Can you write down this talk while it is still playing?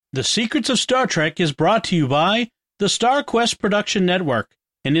The Secrets of Star Trek is brought to you by the StarQuest Production Network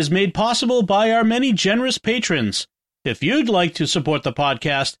and is made possible by our many generous patrons. If you'd like to support the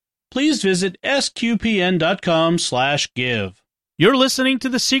podcast, please visit sqpn.com/give. You're listening to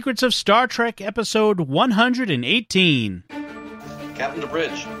The Secrets of Star Trek, episode 118. Captain to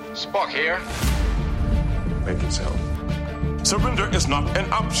bridge. Spock here. Make it so. Surrender is not an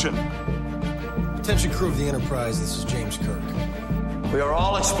option. Attention crew of the Enterprise, this is James Kirk. We are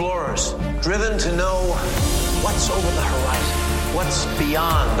all explorers, driven to know what's over the horizon, what's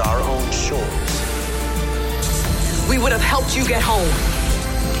beyond our own shores. We would have helped you get home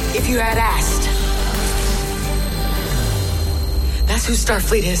if you had asked. That's who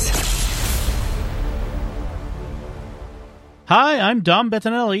Starfleet is. Hi, I'm Dom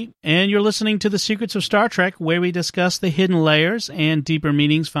Bettinelli, and you're listening to The Secrets of Star Trek, where we discuss the hidden layers and deeper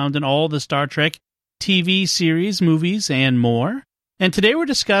meanings found in all the Star Trek TV series, movies, and more. And today we're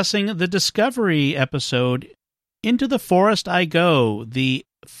discussing the Discovery episode, Into the Forest I Go, the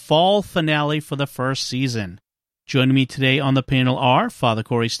fall finale for the first season. Joining me today on the panel are Father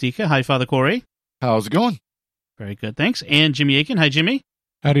Corey Stika. Hi, Father Corey. How's it going? Very good, thanks. And Jimmy Aiken. Hi, Jimmy.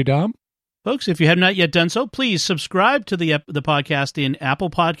 Howdy, Dom. Folks, if you have not yet done so, please subscribe to the podcast in Apple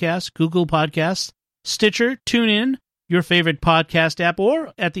Podcasts, Google Podcasts, Stitcher, TuneIn, your favorite podcast app,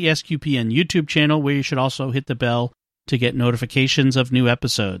 or at the SQPN YouTube channel, where you should also hit the bell to get notifications of new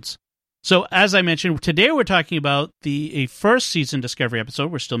episodes. So, as I mentioned, today we're talking about a first season Discovery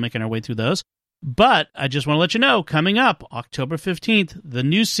episode. We're still making our way through those. But I just want to let you know, coming up, October 15th, the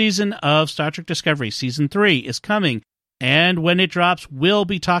new season of Star Trek Discovery, Season 3, is coming. And when it drops, we'll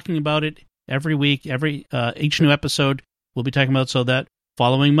be talking about it every week. Each new episode we'll be talking about, so that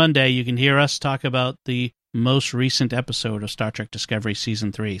following Monday you can hear us talk about the most recent episode of Star Trek Discovery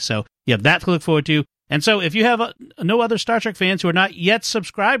Season 3. So you have that to look forward to. And so if you have no other Star Trek fans who are not yet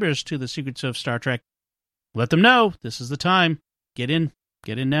subscribers to The Secrets of Star Trek, let them know. This is the time. Get in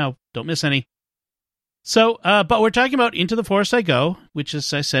now. Don't miss any. So, but we're talking about Into the Forest I Go, which,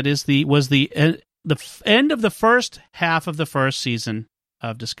 as I said, was the end of the first half of the first season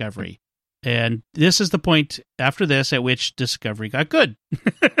of Discovery. And this is the point after this at which Discovery got good.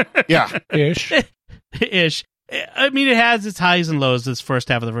 Yeah. Ish. Ish. I mean, it has its highs and lows this first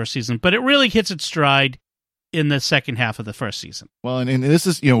half of the first season, but it really hits its stride in the second half of the first season. Well, and this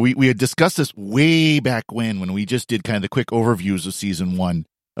is, we had discussed this way back when we just did kind of the quick overviews of season 1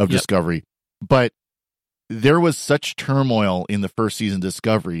 of Discovery. But there was such turmoil in the first season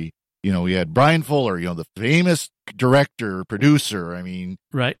Discovery. We had Brian Fuller, the famous director, producer,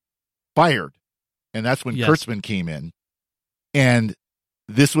 right, fired. And that's when Kurtzman came in. And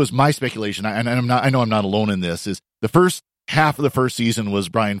this was my speculation, and I know I'm not alone in this, is the first half of the first season was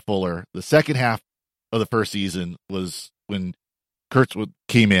Brian Fuller. The second half of the first season was when Kurtzman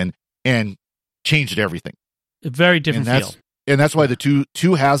came in and changed everything. A very different feel. And that's why the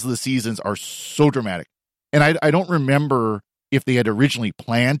two halves of the seasons are so dramatic. And I don't remember if they had originally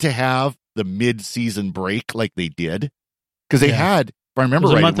planned to have the mid-season break like they did. Because they had, if I remember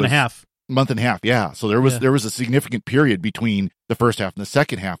right, a month and a half. Month and a half, yeah. So there was a significant period between the first half and the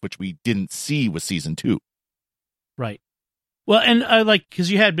second half, which we didn't see with season 2. Right. Well, and because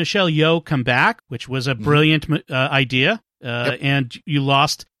you had Michelle Yeoh come back, which was a brilliant idea, and you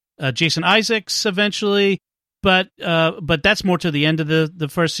lost Jason Isaacs eventually, but that's more to the end of the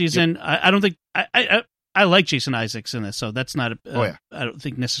first season. Yep. I don't think I like Jason Isaacs in this, so that's not I don't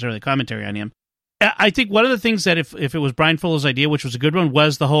think necessarily a commentary on him. I think one of the things that if it was Brian Fuller's idea, which was a good one,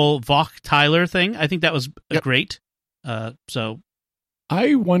 was the whole Voq-Tyler thing. I think that was great. So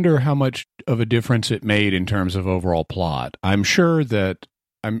I wonder how much of a difference it made in terms of overall plot. I'm sure that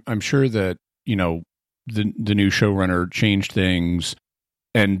the new showrunner changed things,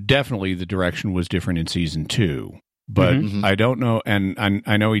 and definitely the direction was different in season 2. But I don't know, and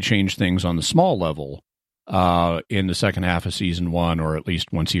I know he changed things on the small level in the second half of season 1, or at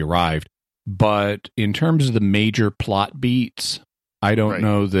least once he arrived. But in terms of the major plot beats, I don't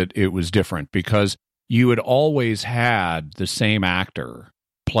know that it was different, because you had always had the same actor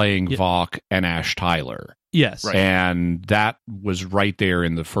playing Voq and Ash Tyler. Yes. Right. And that was right there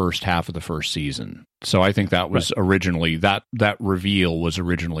in the first half of the first season. So I think that was originally, that reveal was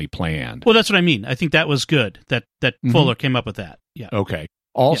originally planned. Well, that's what I mean. I think that was good, that Fuller came up with that. Yeah. Okay.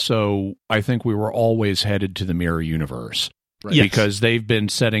 Also, I think we were always headed to the mirror universe. Right. Yes. Because they've been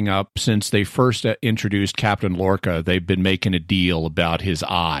setting up, since they first introduced Captain Lorca, they've been making a deal about his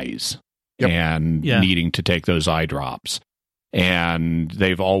eyes and needing to take those eye drops. And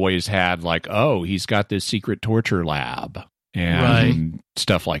they've always had he's got this secret torture lab and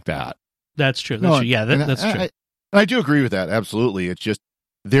stuff like that. That's true. That's true. Yeah, that's true. I do agree with that. Absolutely. It's just,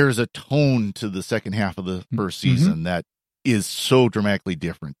 there's a tone to the second half of the first season that is so dramatically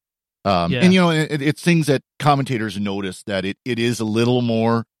different. And, it's things that commentators notice that it is a little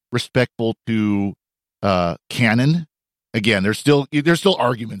more respectful to canon. Again, there's still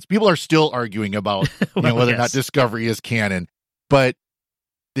arguments. People are still arguing about whether or not Discovery is canon, but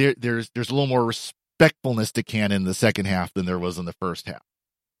there's a little more respectfulness to canon in the second half than there was in the first half.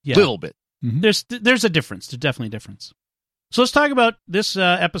 Yeah. Little bit. There's a difference. There's definitely a difference. So let's talk about this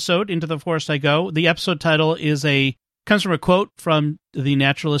episode, Into the Forest I Go. The episode title comes from a quote from the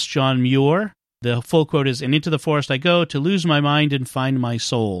naturalist John Muir. The full quote is, "And into the forest I go to lose my mind and find my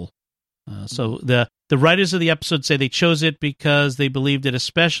soul." So the writers of the episode say they chose it because they believed it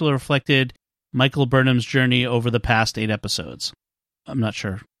especially reflected Michael Burnham's journey over the past 8 episodes. I'm not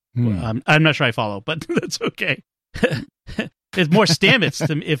sure. I'm not sure I follow, but that's okay. It's more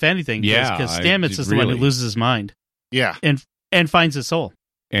Stamets, if anything. Yeah, because Stamets is the one who loses his mind. Yeah, and finds his soul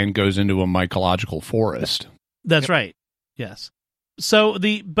and goes into a mycological forest. That's right. Yes. So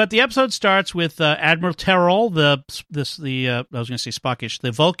the episode starts with Admiral Terrell, I was going to say Spockish,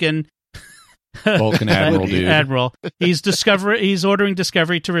 the Vulcan Admiral dude. Admiral. He's ordering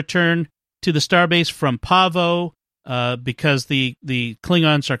Discovery to return to the starbase from Pavo because the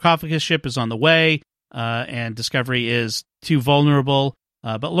Klingon sarcophagus ship is on the way, and Discovery is too vulnerable.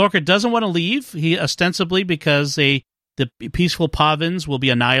 But Lorca doesn't want to leave. He ostensibly because the peaceful Pavans will be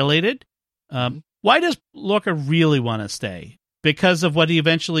annihilated. Why does Lorca really want to stay? Because of what he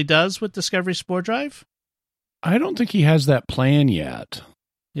eventually does with Discovery Spore Drive? I don't think he has that plan yet.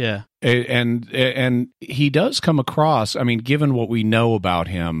 Yeah. And he does come across, I mean, given what we know about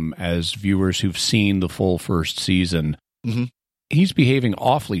him as viewers who've seen the full first season, he's behaving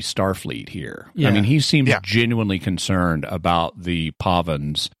awfully Starfleet here. Yeah. I mean, he seems genuinely concerned about the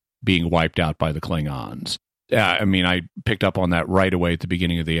Pavans being wiped out by the Klingons. I mean, I picked up on that right away at the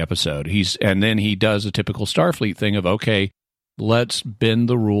beginning of the episode. And then he does a typical Starfleet thing of, okay, let's bend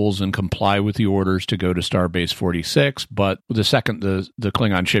the rules and comply with the orders to go to Starbase 46, but the second the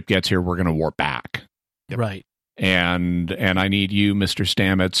Klingon ship gets here, we're going to warp back. Right. And I need you, Mr.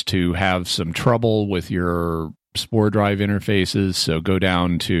 Stamets, to have some trouble with your spore drive interfaces, so go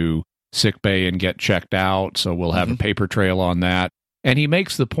down to sickbay and get checked out, so we'll have a paper trail on that. And he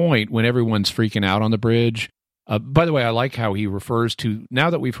makes the point when everyone's freaking out on the bridge. By the way, I like how he refers to,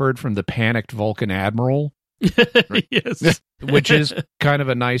 now that we've heard from the panicked Vulcan Admiral, yes, which is kind of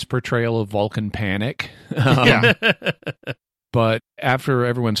a nice portrayal of Vulcan panic. But after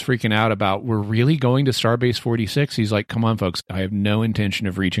everyone's freaking out about, we're really going to Starbase 46, he's like, come on, folks, I have no intention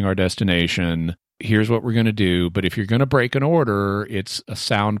of reaching our destination. Here's what we're going to do. But if you're going to break an order, it's a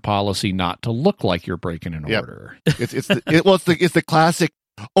sound policy not to look like you're breaking an order. It's the classic,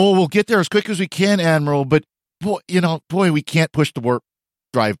 we'll get there as quick as we can, Admiral, but boy, we can't push the warp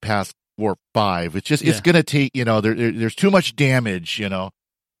drive past warp 5. It's just, it's going to take, there's too much damage,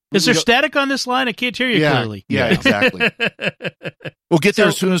 Is there static on this line? I can't hear you clearly. Yeah, exactly. We'll get there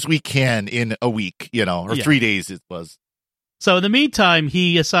as soon as we can in a week, or 3 days it was. So in the meantime,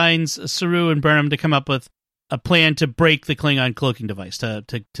 he assigns Saru and Burnham to come up with a plan to break the Klingon cloaking device,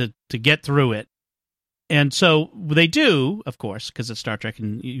 to get through it. And so they do, of course, because it's Star Trek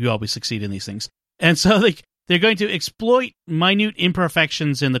and you always succeed in these things. And so they're going to exploit minute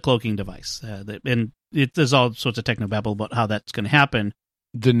imperfections in the cloaking device. And there's all sorts of technobabble about how that's going to happen.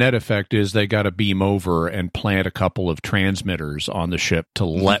 The net effect is they got to beam over and plant a couple of transmitters on the ship to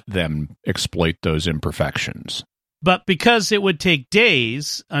let them exploit those imperfections. But because it would take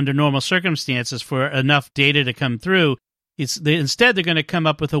days under normal circumstances for enough data to come through, instead they're going to come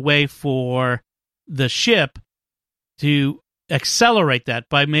up with a way for the ship to accelerate that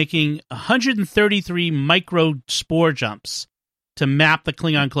by making 133 micro spore jumps to map the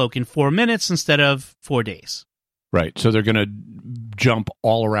Klingon cloak in 4 minutes instead of 4 days. Right. So they're going to jump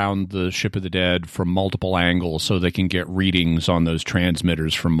all around the ship of the dead from multiple angles so they can get readings on those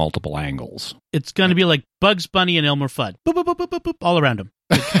transmitters from multiple angles. It's going to be like Bugs Bunny and Elmer Fudd. Boop, boop, boop, boop, boop, boop, all around them.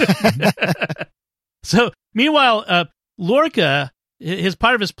 So, meanwhile, Lorca, his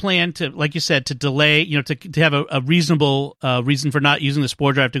part of his plan to, like you said, to delay, to have a reasonable reason for not using the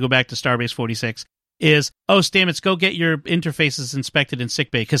spore drive to go back to Starbase 46 is, Stamets, go get your interfaces inspected in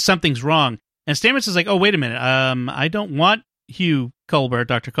sickbay because something's wrong. And Stamets is like, oh, wait a minute. I don't want Hugh Culber,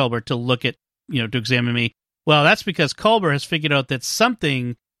 Dr. Culber, to look at, to examine me. Well, that's because Culber has figured out that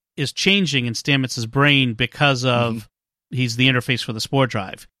something is changing in Stamets' brain because of he's the interface for the spore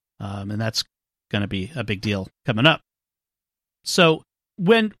drive. And that's going to be a big deal coming up. So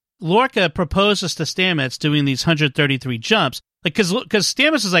when Lorca proposes to Stamets doing these 133 jumps, because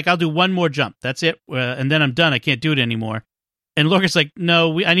Stamets is like, I'll do one more jump. That's it. And then I'm done. I can't do it anymore. And Lorca's like,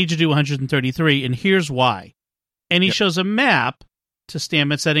 no, I need you to do 133, and here's why. And he shows a map to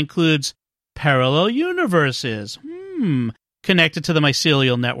Stamets that includes parallel universes connected to the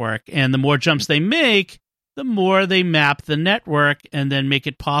mycelial network. And the more jumps they make, the more they map the network and then make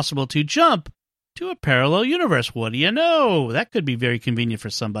it possible to jump to a parallel universe. What do you know? That could be very convenient for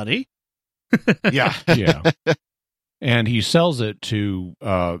somebody. Yeah. Yeah. And he sells it to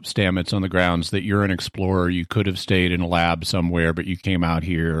Stamets on the grounds that you're an explorer. You could have stayed in a lab somewhere, but you came out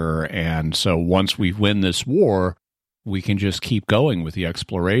here. And so once we win this war, we can just keep going with the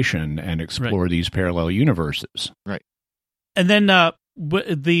exploration and explore these parallel universes. Right. And then they're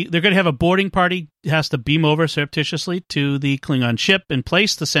going to have a boarding party. Has to beam over surreptitiously to the Klingon ship and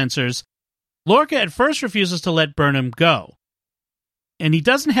place the sensors. Lorca at first refuses to let Burnham go. And he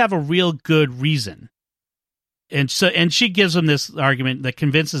doesn't have a real good reason. And she gives him this argument that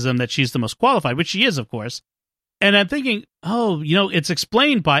convinces him that she's the most qualified, which she is, of course. And I'm thinking, it's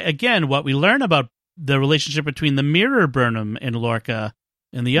explained by, again, what we learn about the relationship between the mirror Burnham and Lorca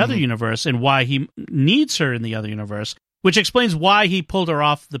in the other universe and why he needs her in the other universe, which explains why he pulled her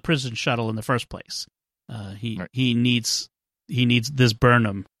off the prison shuttle in the first place. He needs this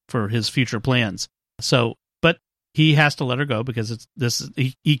Burnham for his future plans. So, but he has to let her go because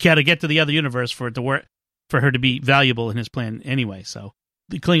he got to get to the other universe for it to work, for her to be valuable in his plan anyway. So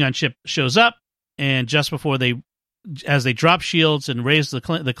the Klingon ship shows up, and just before as they drop shields and raise the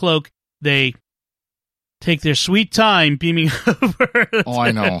cloak, they take their sweet time beaming over. Oh,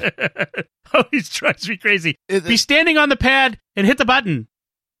 I know. Oh, he drives me crazy. Be standing on the pad and hit the button.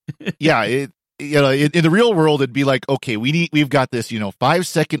 Yeah, in the real world, it'd be like, okay, we've got this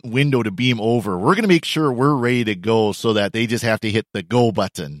 5-second window to beam over. We're going to make sure we're ready to go so that they just have to hit the go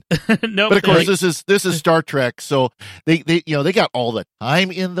button. No, but of course, this is Star Trek, so they got all the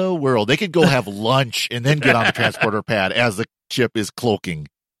time in the world. They could go have lunch and then get on the transporter pad as the ship is cloaking.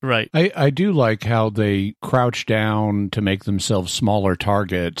 Right. I do like how they crouch down to make themselves smaller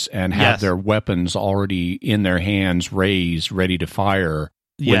targets and have their weapons already in their hands raised, ready to fire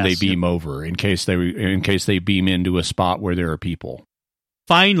when they beam over, in case they beam into a spot where there are people.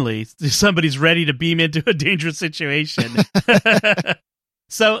 Finally, somebody's ready to beam into a dangerous situation.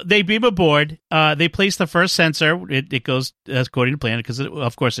 So they beam aboard. They place the first sensor. It goes according to plan, because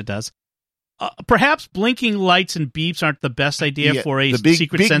of course it does. Perhaps blinking lights and beeps aren't the best idea for a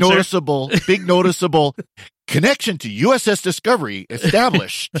secret sensor. Big noticeable connection to USS Discovery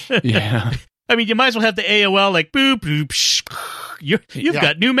established. Yeah. I mean, you might as well have the AOL like boop, boop, shh. You've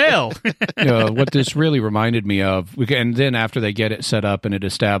got new mail. What this really reminded me of, and then after they get it set up and it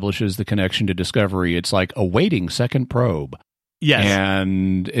establishes the connection to Discovery, it's like awaiting second probe. Yes.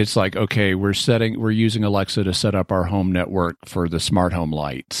 And it's like, okay, we're using Alexa to set up our home network for the smart home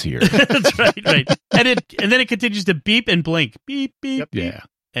lights here. That's right. And then it continues to beep and blink. Beep, beep, yep. beep. Yeah.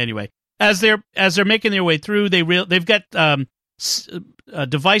 Anyway, as they're making their way through, they've got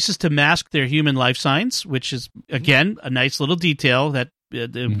devices to mask their human life signs, which is, again, a nice little detail that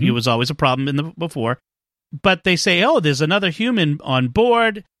it was always a problem before. But they say, there's another human on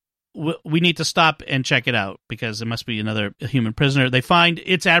board. We need to stop and check it out because it must be another human prisoner. They find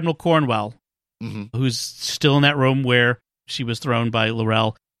it's Admiral Cornwell, who's still in that room where she was thrown by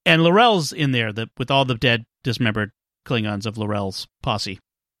L'Rell. And L'Rell's in there with all the dead, dismembered Klingons of L'Rell's posse.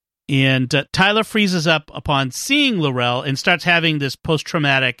 And Tyler freezes up upon seeing L'Rell and starts having this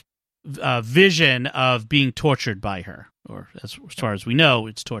post-traumatic vision of being tortured by her. Or as far as we know,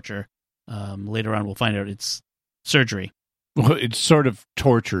 it's torture. Later on, we'll find out it's surgery. Well, it's sort of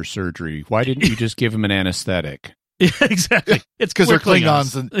torture surgery. Why didn't you just give him an anesthetic? Yeah, exactly. It's because they're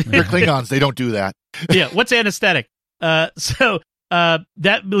Klingons, and they're Klingons. They don't do that. Yeah. What's anesthetic? So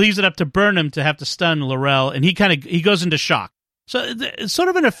that leaves it up to Burnham to have to stun L'Rell, and he goes into shock. So it's sort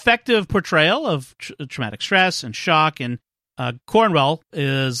of an effective portrayal of traumatic stress and shock. And Cornwell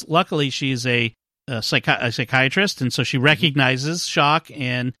luckily she's a psychiatrist, and so she recognizes shock,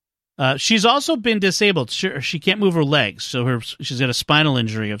 and she's also been disabled. She can't move her legs, so she's got a spinal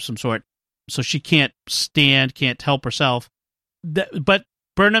injury of some sort, so she can't stand, can't help herself. But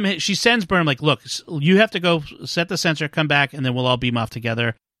Burnham, she sends Burnham like, look, you have to go set the sensor, come back, and then we'll all beam off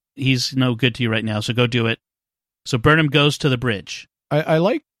together. He's no good to you right now, so go do it. So Burnham goes to the bridge. I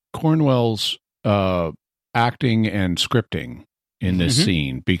like Cornwell's acting and scripting in this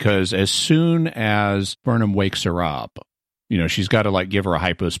scene, because as soon as Burnham wakes her up, she's got to give her a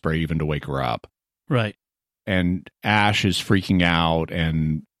hypo spray even to wake her up. Right. And Ash is freaking out,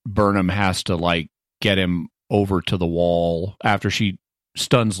 and Burnham has to get him over to the wall after she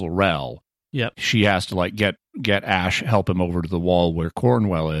stuns L'Rell. Yep. She has to get Ash, help him over to the wall where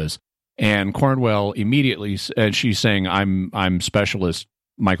Cornwell is. And Cornwell immediately, and she's saying, I'm Specialist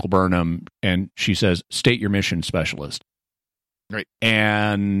Michael Burnham, and she says, state your mission, Specialist. Right.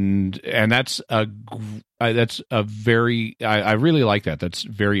 And that's a very, I really like that. That's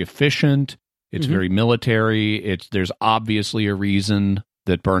very efficient. It's very military. There's obviously a reason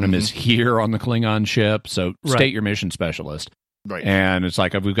that Burnham is here on the Klingon ship. So state your mission, Specialist. Right. And it's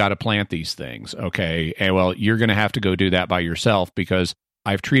like, we've got to plant these things. Okay. And well, you're going to have to go do that by yourself because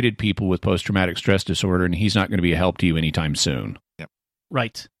I've treated people with post-traumatic stress disorder and he's not going to be a help to you anytime soon. Yep.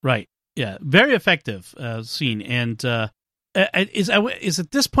 Right. Yeah. Very effective scene. And is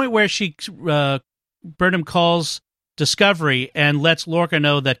at this point where Burnham calls Discovery and lets Lorca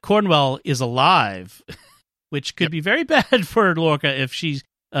know that Cornwell is alive, which could be very bad for Lorca if she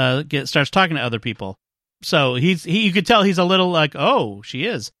starts talking to other people. So you could tell he's a little like, oh, she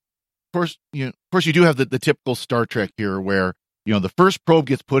is. Of course, you do have the typical Star Trek here, where the first probe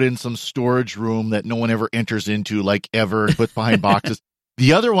gets put in some storage room that no one ever enters into, like ever, and puts behind boxes.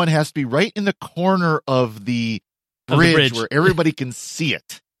 The other one has to be right in the corner of the bridge where everybody can see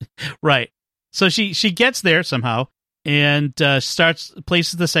it. Right. So she gets there somehow and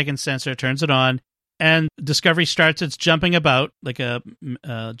places the second sensor, turns it on, and Discovery starts its jumping about like a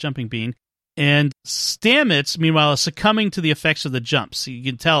jumping bean. And Stamets, meanwhile, is succumbing to the effects of the jumps. So you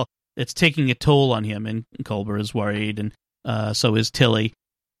can tell it's taking a toll on him, and Culber is worried, and so is Tilly.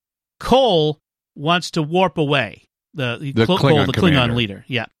 Cole wants to warp away. The Klingon leader.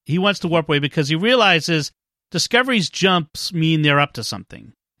 Yeah. He wants to warp away because he realizes Discovery's jumps mean they're up to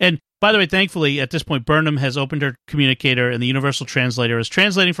something. And by the way, thankfully, at this point, Burnham has opened her communicator, and the Universal Translator is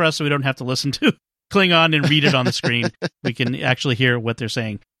translating for us so we don't have to listen to Klingon and read it on the screen. We can actually hear what they're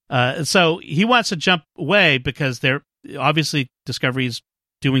saying. So he wants to jump away because they're obviously Discovery's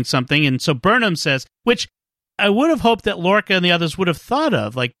doing something. And so Burnham says, which I would have hoped that Lorca and the others would have thought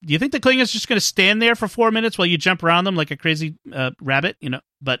of. Like, do you think the Klingons just going to stand there for 4 minutes while you jump around them like a crazy rabbit?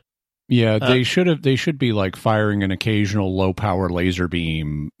 But yeah, they should be like firing an occasional low power laser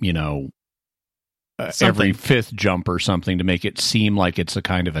beam, every fifth jump or something to make it seem like it's a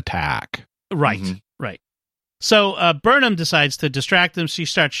kind of attack. Right. Mm-hmm. Right. So Burnham decides to distract them. She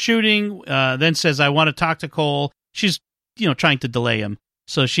starts shooting, then says, I want to talk to Cole. She's, trying to delay him.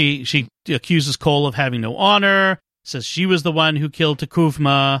 So she accuses Cole of having no honor, says she was the one who killed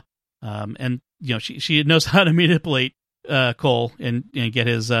T'Kuvma, and she knows how to manipulate Cole and get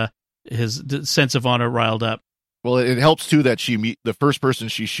his sense of honor riled up. Well, it helps too that the first person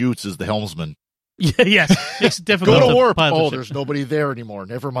she shoots is the helmsman. Yes, it's difficult. Go to warp. There's nobody there anymore.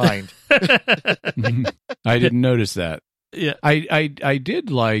 Never mind. I didn't notice that. Yeah, I did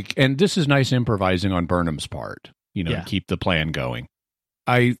like, and this is nice improvising on Burnham's part. Keep the plan going.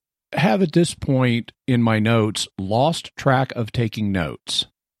 I have at this point in my notes lost track of taking notes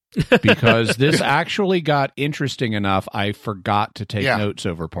because this actually got interesting enough. I forgot to take notes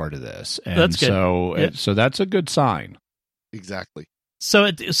over part of this, and that's good. So that's a good sign. Exactly. So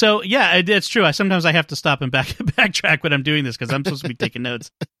it's true. Sometimes I have to stop and backtrack when I'm doing this because I'm supposed to be taking notes.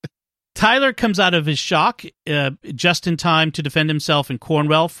 Tyler comes out of his shock just in time to defend himself and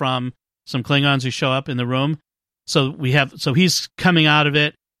Cornwell from some Klingons who show up in the room. So he's coming out of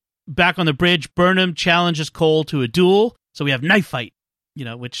it. Back on the bridge, Burnham challenges Cole to a duel. So we have knife fight,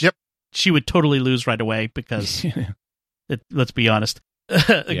 which she would totally lose right away because, let's be honest,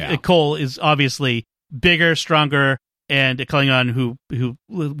 Cole is obviously bigger, stronger, and a Klingon who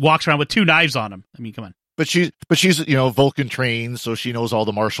walks around with two knives on him. I mean, come on. But she's Vulcan trained, so she knows all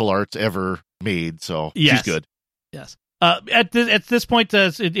the martial arts ever made. So she's good. Yes. At this point,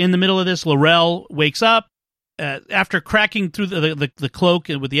 in the middle of this, L'Rell wakes up. After cracking through the cloak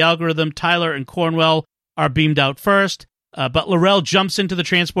with the algorithm, Tyler and Cornwell are beamed out first. But L'Rell jumps into the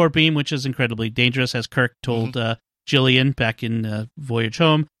transport beam, which is incredibly dangerous, as Kirk told Jillian back in Voyage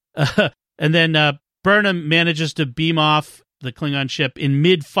Home. And then Burnham manages to beam off the Klingon ship in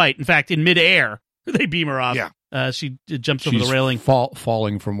mid-fight. In fact, in mid-air, they beam her off. Yeah. She jumps over the railing.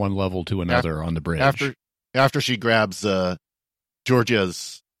 Falling from one level to another on the bridge. After she grabs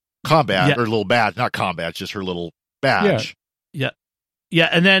Georgia's combat, or little badge, not combat, just her little badge. Yeah.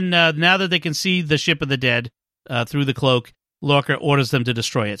 And then now that they can see the ship of the dead through the cloak, Lorca orders them to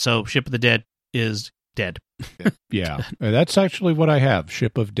destroy it. So ship of the dead is dead. Yeah. That's actually what I have.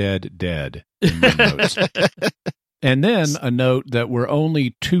 Ship of dead in my notes. And then a note that we're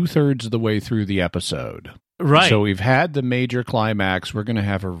only 2/3 of the way through the episode. Right. So we've had the major climax. We're going to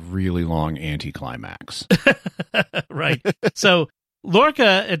have a really long anticlimax. Right. So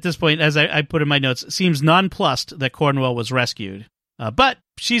Lorca, at this point, as I put in my notes, seems nonplussed that Cornwell was rescued. But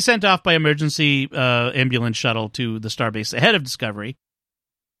she's sent off by emergency ambulance shuttle to the starbase ahead of Discovery.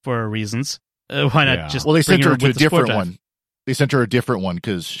 for reasons. Why not just? Well, they bring sent her to a with the different sport one. drive? They sent her a different one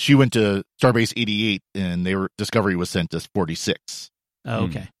because she went to Starbase 88, and Discovery was sent to 46. Oh,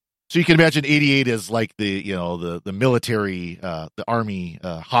 okay. So you can imagine 88 is like the military, the army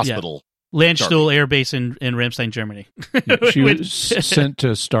hospital. Landstuhl Air Base in Ramstein, Germany. She was sent to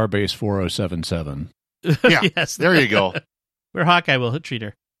Starbase 4077. Yeah, yes, there you go. Where Hawkeye will treat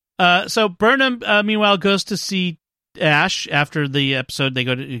her. So Burnham, meanwhile, goes to see Ash after the episode. They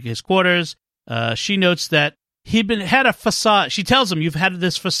go to his quarters. She notes that he'd had a facade. She tells him, "You've had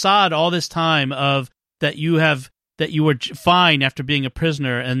this facade all this time of that you were fine after being a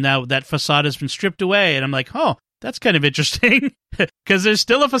prisoner, and now that facade has been stripped away." And I'm like, "Oh, that's kind of interesting," because there's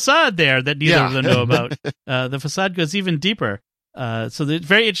still a facade there that neither of them know about. The facade goes even deeper. So it's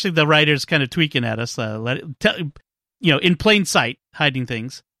very interesting. The writers kind of tweaking at us, in plain sight, hiding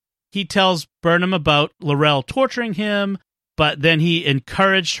things. He tells Burnham about L'Rell torturing him, but then he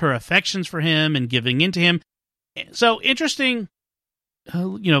encouraged her affections for him and giving in to him. So interesting.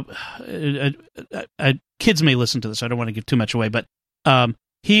 Kids may listen to this. So I don't want to give too much away, but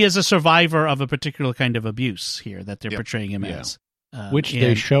he is a survivor of a particular kind of abuse here that they're portraying him as, which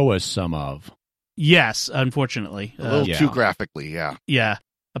they show us some of. Yes, unfortunately, a little too graphically. Yeah.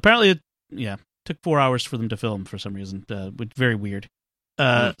 Apparently, took 4 hours for them to film for some reason. Very weird.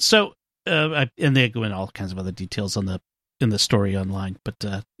 So, and they go in all kinds of other details in the story online,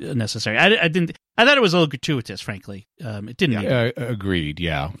 but unnecessary. I thought it was a little gratuitous, frankly. It didn't. Agreed.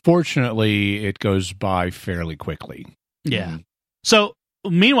 Yeah. Fortunately, it goes by fairly quickly. Yeah. Mm-hmm. So,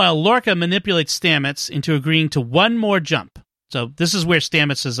 meanwhile, Lorca manipulates Stamets into agreeing to one more jump. So this is where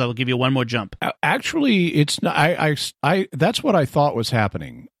Stamets says, "I'll give you one more jump." Actually, it's not. I that's what I thought was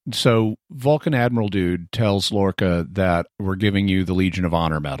happening. So Vulcan Admiral dude tells Lorca that we're giving you the Legion of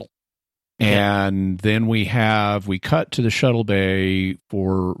Honor medal. And then we cut to the shuttle bay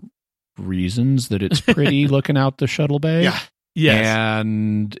for reasons that it's pretty looking out the shuttle bay. Yeah. Yes.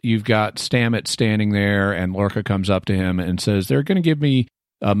 And you've got Stamets standing there, and Lorca comes up to him and says, "They're going to give me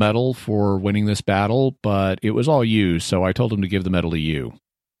a medal for winning this battle, but it was all you, so I told him to give the medal to you."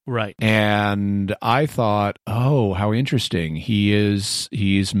 Right. And I thought, oh, how interesting. He's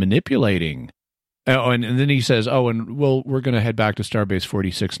manipulating. Oh, and then he says, "Oh, and we're going to head back to Starbase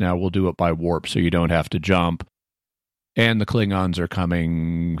 46 now. We'll do it by warp so you don't have to jump." And the Klingons are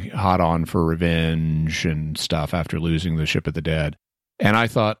coming hot on for revenge and stuff after losing the Ship of the Dead. And I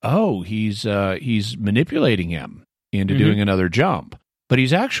thought, oh, he's manipulating him into doing another jump. But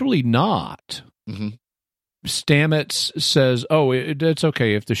he's actually not. Mm-hmm. Stamets says, "Oh, it's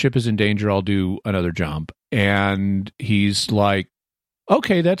okay. If the ship is in danger, I'll do another jump." And he's like,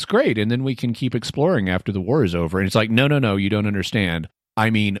 "Okay, that's great. And then we can keep exploring after the war is over." And it's like, no, you don't understand. I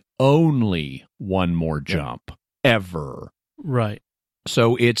mean, only one more jump ever. Right.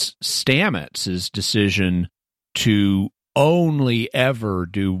 So it's Stamets' decision to only ever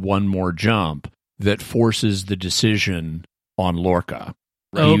do one more jump that forces the decision on Lorca.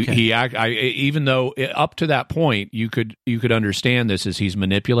 Okay. Even though up to that point you could understand this as he's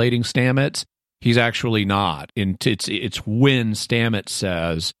manipulating Stamets, he's actually not. It's when Stamets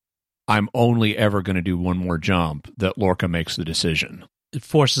says, "I'm only ever going to do one more jump," that Lorca makes the decision. It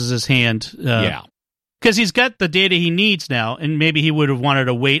forces his hand. Because he's got the data he needs now, and maybe he would have wanted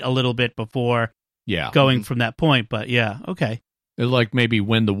to wait a little bit before going from that point. But okay. Like maybe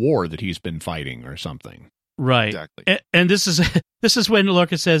win the war that he's been fighting or something. Right. Exactly. And this is when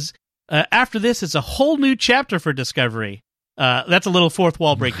Lorca says, "After this, it's a whole new chapter for Discovery." That's a little fourth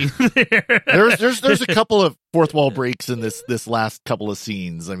wall breaking there. There's a couple of fourth wall breaks in this last couple of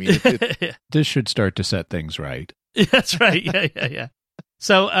scenes. I mean, this should start to set things right. That's right. Yeah.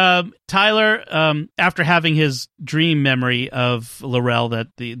 So Tyler, after having his dream memory of L'Rell, that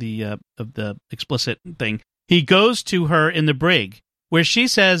of the explicit thing, he goes to her in the brig where she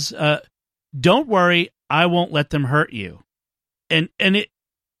says, "Don't worry, I won't let them hurt you."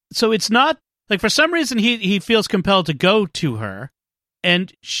 So it's not like, for some reason he feels compelled to go to her,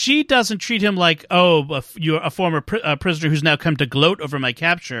 and she doesn't treat him like, "Oh, you're a former prisoner who's now come to gloat over my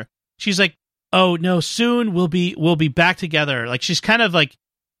capture." She's like, "Oh no, soon we'll be back together." Like, she's kind of like,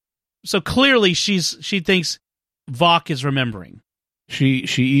 so clearly she thinks Vok is remembering. She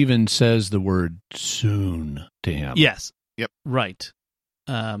even says the word "soon" to him. Yes. Yep. Right.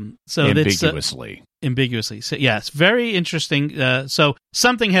 So ambiguously. Ambiguously. So yes, very interesting. So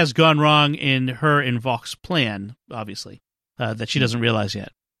something has gone wrong in her and Vok's plan, obviously, that she doesn't realize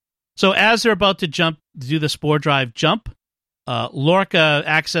yet. So as they're about to do the spore drive jump, Lorca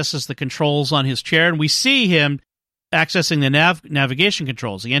accesses the controls on his chair, and we see him accessing the navigation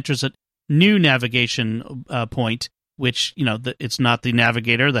controls. He enters a new navigation point which, it's not the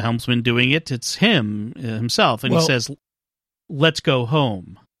navigator, the helmsman doing it. It's himself. And he says, let's go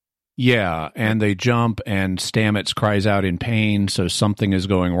home. Yeah, and they jump, and Stamets cries out in pain, so something is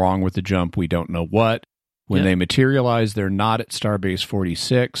going wrong with the jump. We don't know what. When they materialize, they're not at Starbase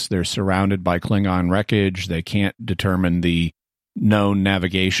 46. They're surrounded by Klingon wreckage. They can't determine the known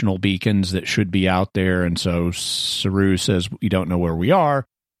navigational beacons that should be out there, and so Saru says, we don't know where we are,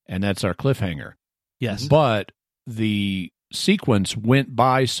 and that's our cliffhanger. Yes. But the sequence went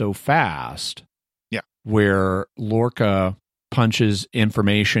by so fast where Lorca punches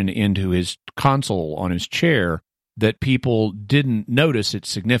information into his console on his chair that people didn't notice its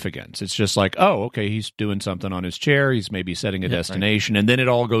significance. It's just like, oh, okay, he's doing something on his chair. He's maybe setting a destination, and then it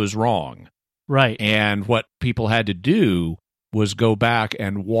all goes wrong. Right. And what people had to do was go back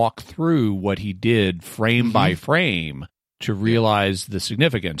and walk through what he did frame by frame to realize the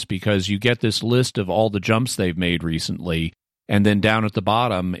significance, because you get this list of all the jumps they've made recently, and then down at the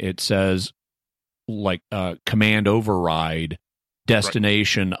bottom it says, like, command override,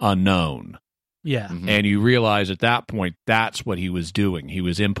 destination unknown. Yeah. And you realize at that point that's what he was doing. He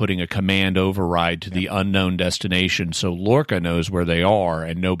was inputting a command override to the unknown destination, so Lorca knows where they are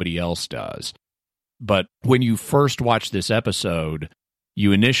and nobody else does. But when you first watch this episode,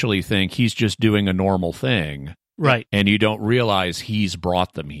 you initially think he's just doing a normal thing. Right. And you don't realize he's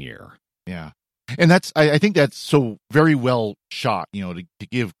brought them here. Yeah. And I think that's so very well shot, to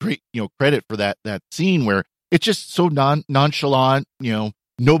give great, credit for that scene where it's just so nonchalant,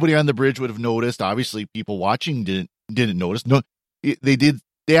 nobody on the bridge would have noticed. Obviously people watching didn't notice. No,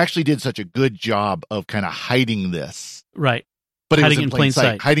 they actually did such a good job of kind of hiding this. Right. But it was in plain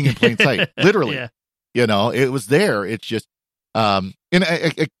sight. Hiding in plain sight. Literally. Yeah. It was there. It's just and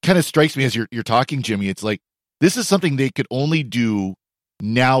it kind of strikes me as you're talking, Jimmy, it's like this is something they could only do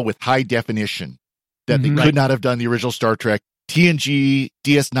now with high definition that they could not have done the original Star Trek. TNG,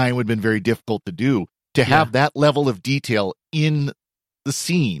 DS9 would have been very difficult to do, to have that level of detail in the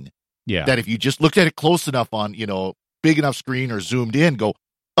scene. Yeah. That if you just looked at it close enough on, big enough screen or zoomed in, go,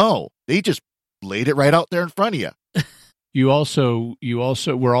 oh, they just laid it right out there in front of you. We're also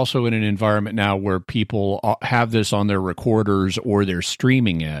in an environment now where people have this on their recorders or they're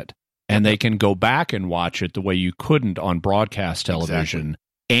streaming it, and they can go back and watch it the way you couldn't on broadcast television. Exactly.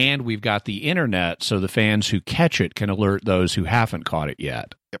 And we've got the internet, so the fans who catch it can alert those who haven't caught it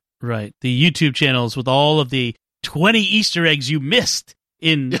yet. Yep. Right. The YouTube channels with all of the 20 Easter eggs you missed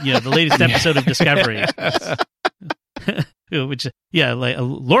in the latest episode of Discovery. Which, like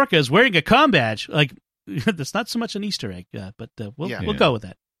Lorca is wearing a comm badge. Like, that's not so much an Easter egg, but we'll go with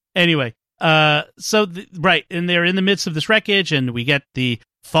that. Anyway, and they're in the midst of this wreckage, and we get the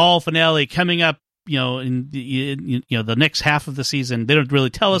fall finale coming up, in the next half of the season. They don't really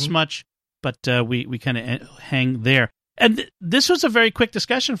tell us much, but we kind of hang there. And this was a very quick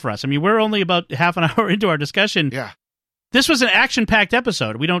discussion for us. I mean, we're only about half an hour into our discussion. Yeah. This was an action-packed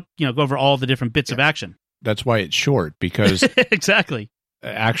episode. We don't, go over all the different bits of action. That's why it's short, because exactly.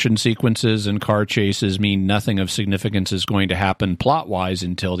 Action sequences and car chases mean nothing of significance is going to happen plot-wise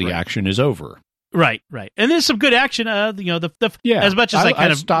until the action is over. Right. And there's some good action. As much as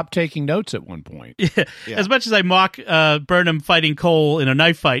I stopped taking notes at one point. As much as I mock Burnham fighting Cole in a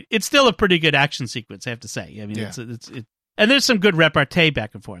knife fight, it's still a pretty good action sequence, I have to say. I mean, it's and there's some good repartee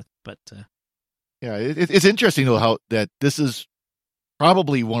back and forth. But it's interesting though how that this is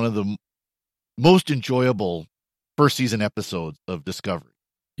probably one of the most enjoyable first season episodes of Discovery.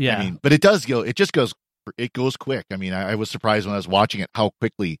 Yeah, I mean, but it goes quick. I mean, I was surprised when I was watching it how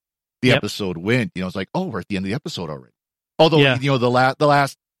quickly the episode went. It's like, oh, we're at the end of the episode already. Although the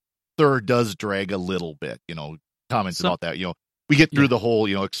last third does drag a little bit. Comments about that. We get through the whole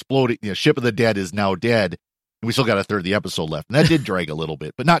exploding. Ship of the Dead is now dead, and we still got a third of the episode left, and that did drag a little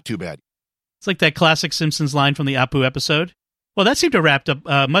bit, but not too bad. It's like that classic Simpsons line from the Apu episode. Well, that seemed to wrap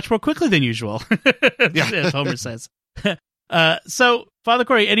up much more quickly than usual, as Homer says. So, Father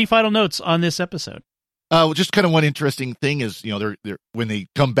Cory, any final notes on this episode? Just kind of one interesting thing is, they're when they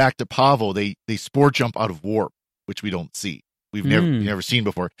come back to Pavo, they spore jump out of warp, which we don't see. We've never seen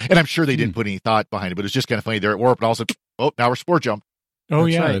before, and I'm sure they didn't put any thought behind it. But it's just kind of funny. They're at warp, and also, now we're spore jump. Oh,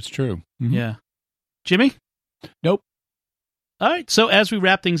 that's true. Mm-hmm. Yeah, Jimmy? Nope. All right, so as we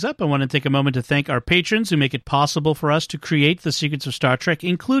wrap things up, I want to take a moment to thank our patrons who make it possible for us to create the Secrets of Star Trek,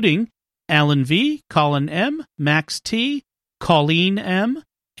 including Alan V, Colin M, Max T, Colleen M,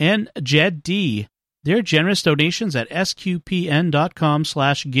 and Jed D. Their generous donations at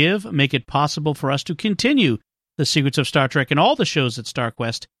sqpn.com/give make it possible for us to continue the Secrets of Star Trek and all the shows at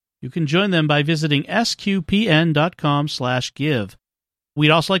StarQuest. You can join them by visiting sqpn.com/give.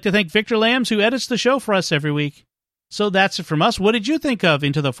 We'd also like to thank Victor Lambs, who edits the show for us every week. So that's it from us. What did you think of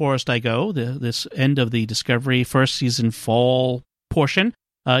Into the Forest I Go, this end of the Discovery first season fall portion?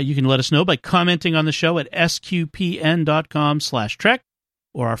 You can let us know by commenting on the show at sqpn.com/Trek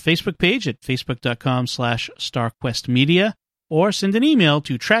or our Facebook page at facebook.com/StarQuestMedia, or send an email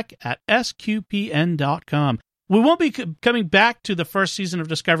to trek@sqpn.com. We won't be coming back to the first season of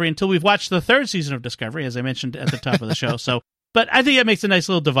Discovery until we've watched the third season of Discovery, as I mentioned at the top of the show. But I think it makes a nice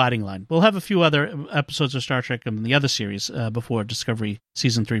little dividing line. We'll have a few other episodes of Star Trek in the other series before Discovery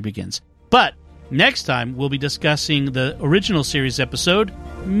Season 3 begins. But next time, we'll be discussing the original series episode,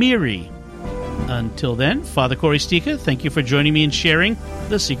 Miri. Until then, Father Corey Stika, thank you for joining me and sharing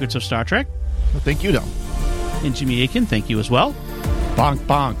the secrets of Star Trek. Well, thank you, Dom. And Jimmy Akin, thank you as well. Bonk,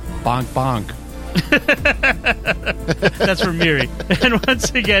 bonk, bonk, bonk. That's from Miri. And once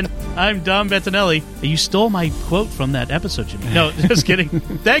again, I'm Dom Bettinelli. You stole my quote from that episode, Jimmy. No, just kidding.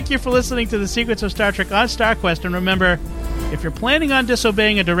 Thank you for listening to The Secrets of Star Trek on StarQuest. And remember, if you're planning on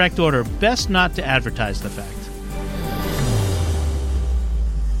disobeying a direct order, best not to advertise the fact.